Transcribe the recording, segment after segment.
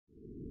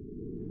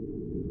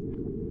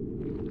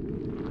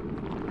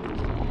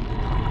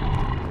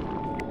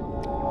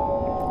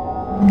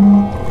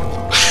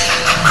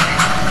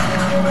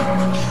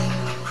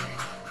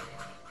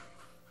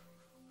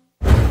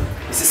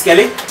Miss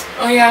Kelly?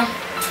 Oh yeah.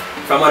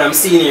 From what I'm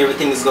seeing here,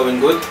 everything is going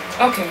good.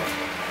 Okay.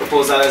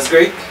 Proposal is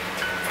great.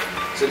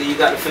 So do you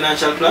got the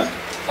financial plan?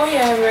 Oh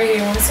yeah, right here.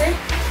 You want to see?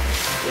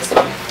 Yes,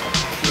 ma'am.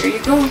 Here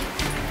you go.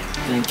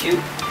 Thank you.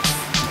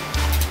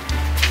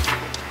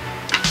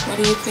 What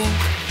do you think?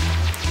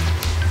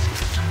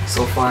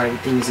 So far,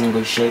 everything is in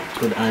good shape,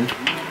 good hand.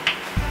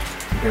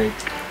 Great.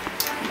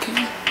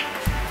 Okay.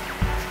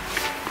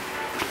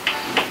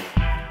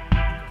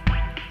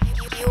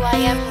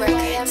 UIM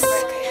Records.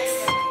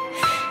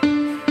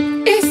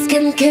 It's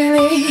Kim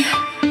Kelly.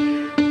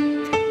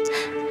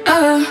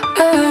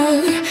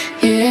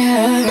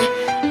 Yeah.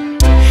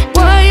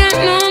 Why you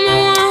know me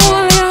want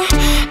hold you?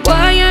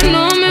 Why you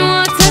know me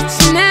want touch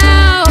you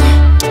now?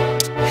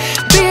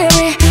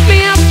 Baby, me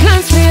have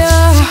plans for you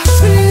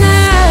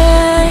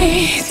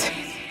tonight.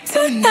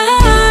 Tonight,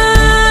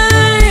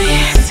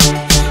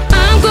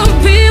 I'm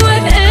gonna be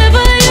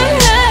whatever you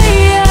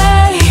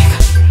like.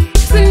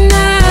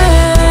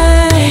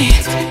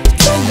 Tonight,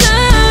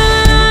 tonight,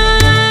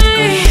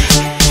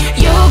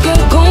 your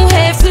girl gon'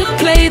 have to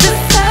play the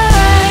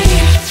side.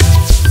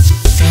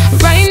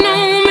 Right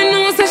now, me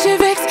know say she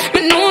vex,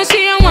 me know she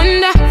a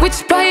wonder which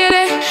part you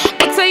there.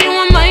 But say you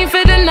want mine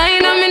for the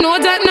night, and me know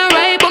that not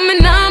right, but me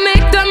nah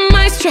make that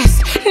my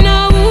stress.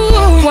 No,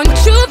 one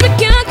truth me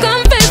can't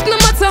confess, no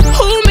matter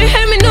who me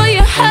hear, me know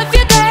you have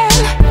your girl.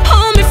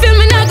 Oh, me feel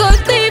me not go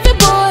leave you,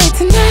 boy.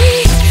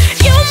 Tonight,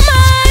 you're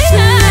mine.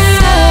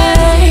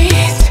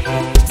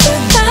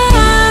 Tonight,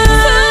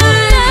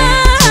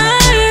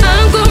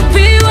 I'm gonna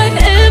be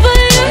whatever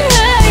you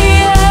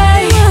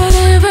like.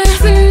 Whatever.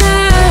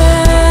 Tonight,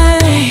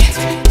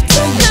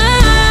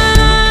 tonight,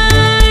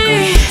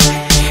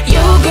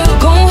 your girl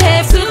gon'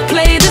 have to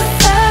play the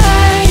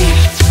side.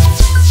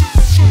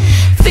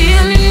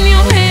 Feeling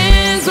your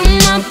hands on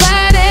my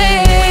body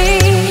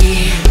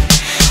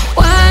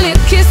while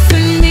you're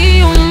kissing me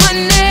on my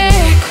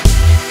neck.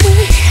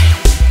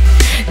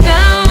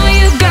 Now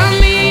you got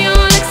me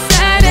all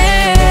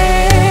excited.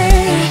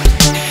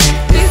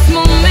 This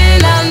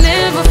moment I'll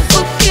never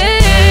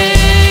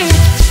forget.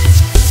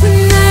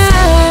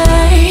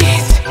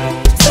 Tonight,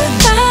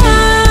 tonight,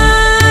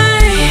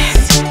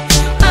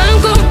 I'm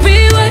gonna be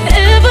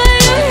whatever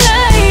you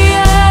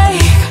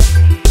like.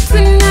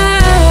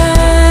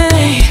 Tonight,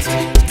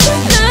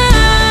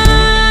 tonight,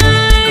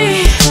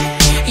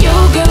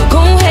 your girl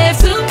gon' have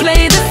to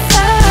play the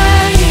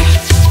side.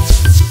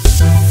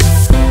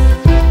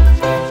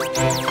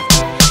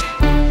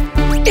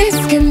 It's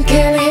Kim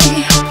Kelly.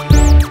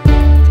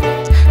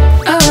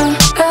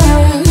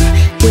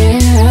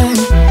 Yeah.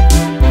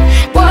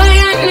 Why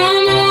you know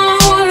me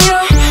want hold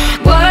you?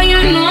 Why you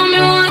know me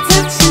want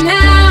touch you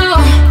now?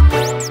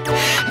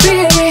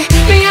 Baby,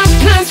 me have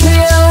plans for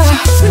you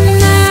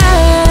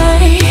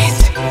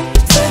tonight.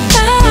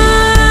 Tonight,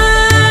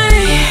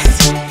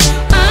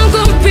 I'm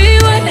gonna be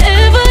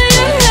whatever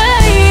you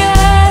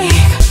like.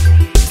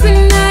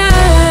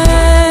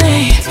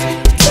 Tonight,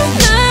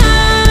 tonight,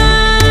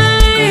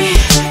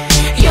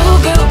 your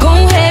girl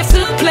gon' have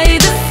to play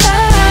the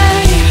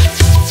side.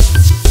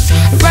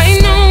 Right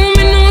now,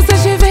 me know say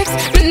she vex,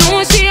 me know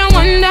she a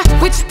wonder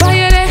which part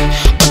you there.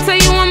 But say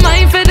you want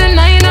mine for the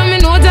night, and me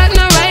know that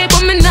not right,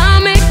 but me nah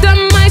make that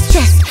my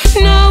stress.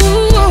 No,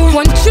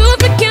 one truth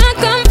me can't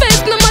confess,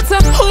 no matter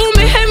who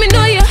me hear, me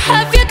know you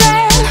have your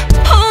girl.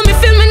 Oh, me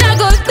feel me not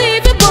go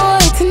leave you, boy.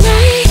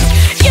 Tonight,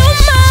 you're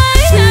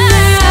mine.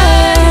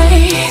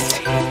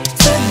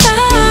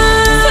 Tonight,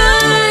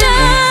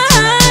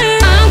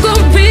 I'm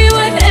gonna be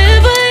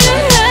whatever you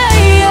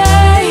like.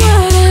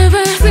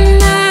 Whatever.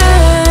 Tonight,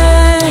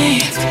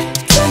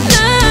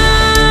 tonight,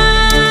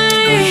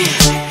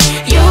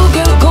 your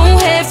girl gon'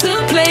 have to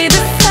play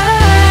the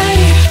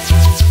side.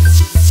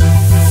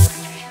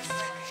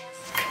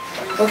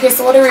 Okay,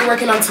 so what are we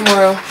working on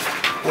tomorrow?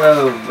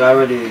 Well, we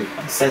already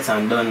set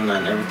and done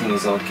and everything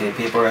is okay.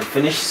 Paperwork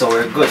finished, so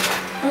we're good.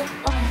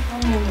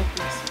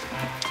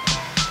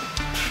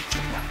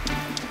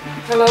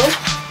 Hello?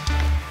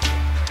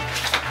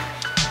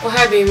 Oh,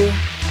 hi, baby.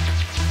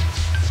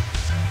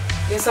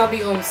 Yes, I'll be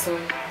home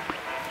soon.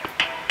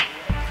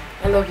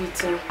 I love you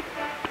too.